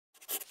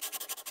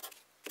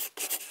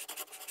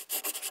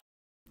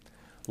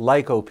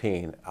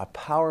Lycopene, a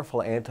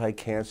powerful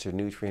anti-cancer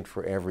nutrient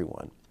for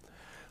everyone.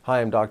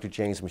 Hi, I'm Dr.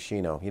 James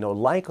Machino. You know,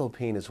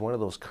 lycopene is one of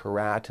those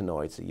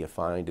carotenoids that you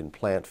find in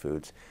plant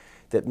foods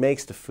that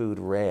makes the food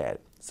red.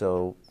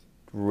 So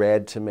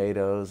red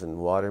tomatoes and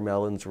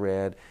watermelons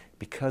red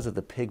because of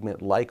the pigment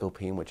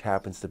lycopene, which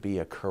happens to be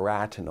a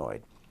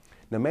carotenoid.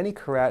 Now, many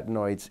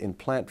carotenoids in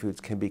plant foods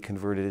can be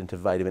converted into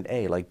vitamin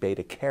A, like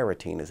beta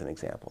carotene is an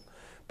example.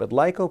 But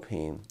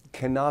lycopene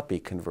cannot be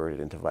converted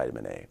into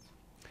vitamin A.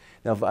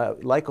 Now,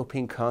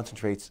 lycopene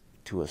concentrates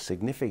to a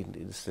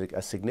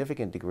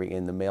significant degree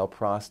in the male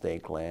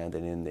prostate gland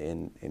and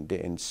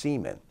in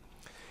semen.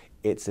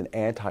 It's an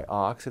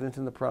antioxidant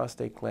in the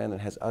prostate gland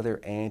and has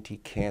other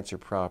anti-cancer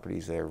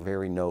properties that are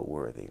very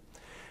noteworthy.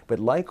 But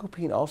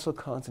lycopene also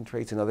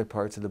concentrates in other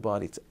parts of the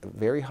body. It's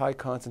very high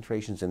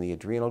concentrations in the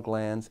adrenal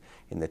glands,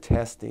 in the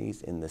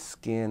testes, in the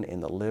skin, in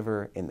the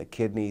liver, in the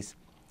kidneys.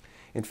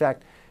 In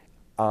fact,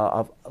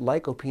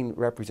 lycopene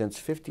represents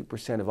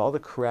 50% of all the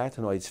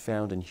carotenoids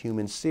found in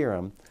human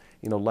serum.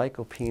 You know,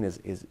 lycopene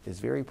is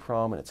very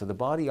prominent. So the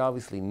body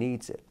obviously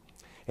needs it.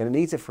 And it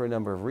needs it for a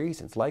number of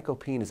reasons.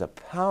 Lycopene is a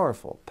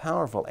powerful,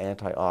 powerful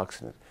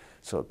antioxidant.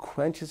 So it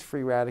quenches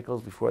free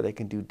radicals before they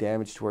can do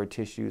damage to our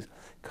tissues,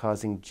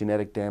 causing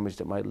genetic damage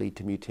that might lead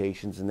to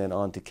mutations and then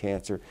on to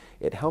cancer.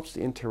 It helps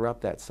to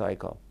interrupt that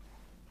cycle.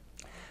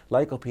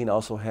 Lycopene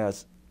also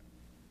has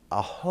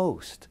a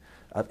host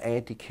of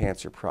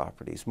anti-cancer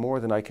properties,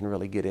 more than I can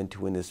really get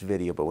into in this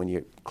video, but when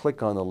you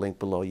click on the link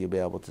below, you'll be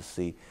able to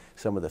see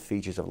some of the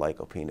features of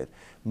lycopene.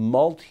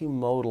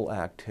 Multimodal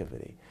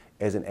activity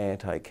as an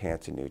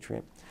anti-cancer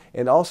nutrient,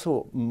 and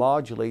also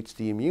modulates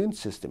the immune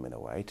system in a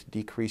way to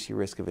decrease your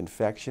risk of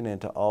infection and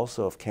to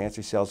also, if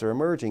cancer cells are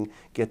emerging,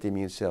 get the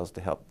immune cells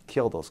to help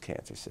kill those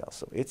cancer cells.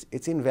 So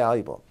it's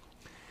invaluable.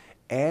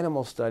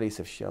 Animal studies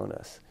have shown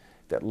us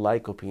that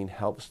lycopene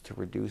helps to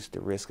reduce the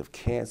risk of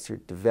cancer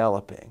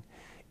developing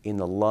in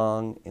the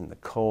lung, in the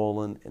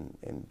colon,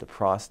 in the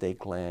prostate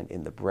gland,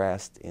 in the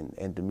breast, in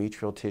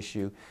endometrial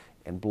tissue,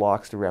 and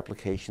blocks the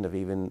replication of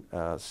even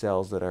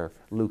cells that are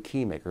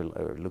leukemic or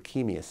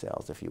leukemia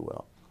cells, if you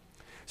will.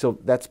 So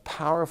that's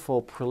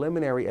powerful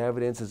preliminary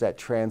evidence. Does that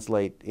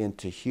translate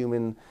into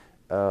human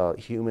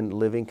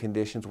living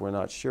conditions? We're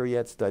not sure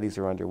yet. Studies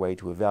are underway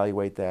to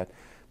evaluate that.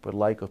 But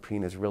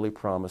lycopene is really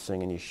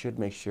promising, and you should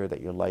make sure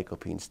that your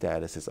lycopene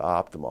status is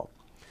optimal.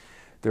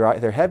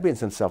 There have been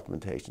some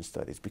supplementation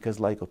studies because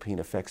lycopene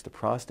affects the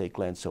prostate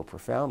gland so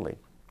profoundly.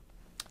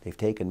 They've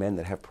taken men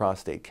that have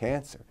prostate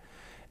cancer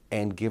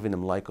and given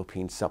them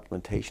lycopene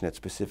supplementation at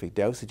specific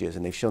dosages,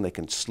 and they've shown they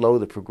can slow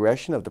the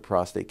progression of the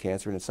prostate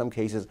cancer and in some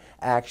cases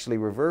actually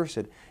reverse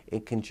it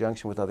in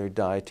conjunction with other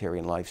dietary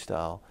and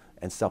lifestyle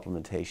and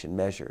supplementation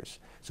measures.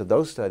 So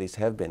those studies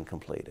have been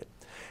completed.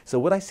 So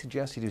what I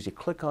suggest you do is you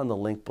click on the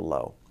link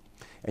below,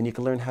 and you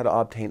can learn how to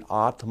obtain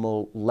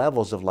optimal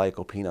levels of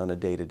lycopene on a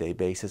day-to-day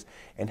basis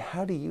and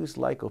how to use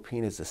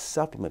lycopene as a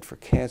supplement for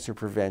cancer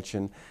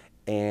prevention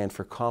and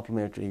for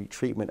complementary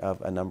treatment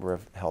of a number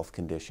of health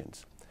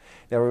conditions.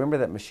 Now remember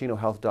that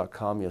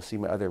machinohealth.com, you'll see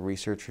my other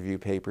research review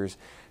papers.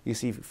 You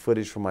see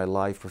footage from my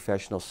live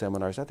professional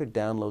seminars, other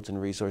downloads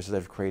and resources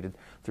I've created.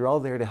 They're all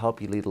there to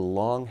help you lead a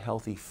long,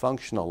 healthy,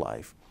 functional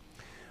life.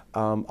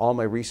 All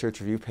my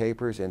research review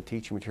papers and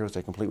teaching materials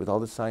are complete with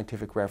all the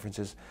scientific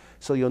references,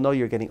 so you'll know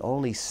you're getting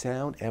only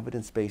sound,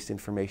 evidence-based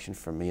information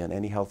from me on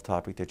any health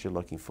topic that you're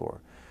looking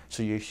for.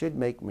 So you should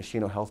make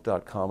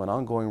machinohealth.com an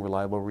ongoing,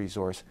 reliable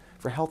resource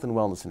for health and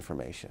wellness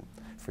information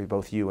for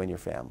both you and your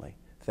family.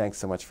 Thanks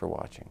so much for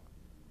watching.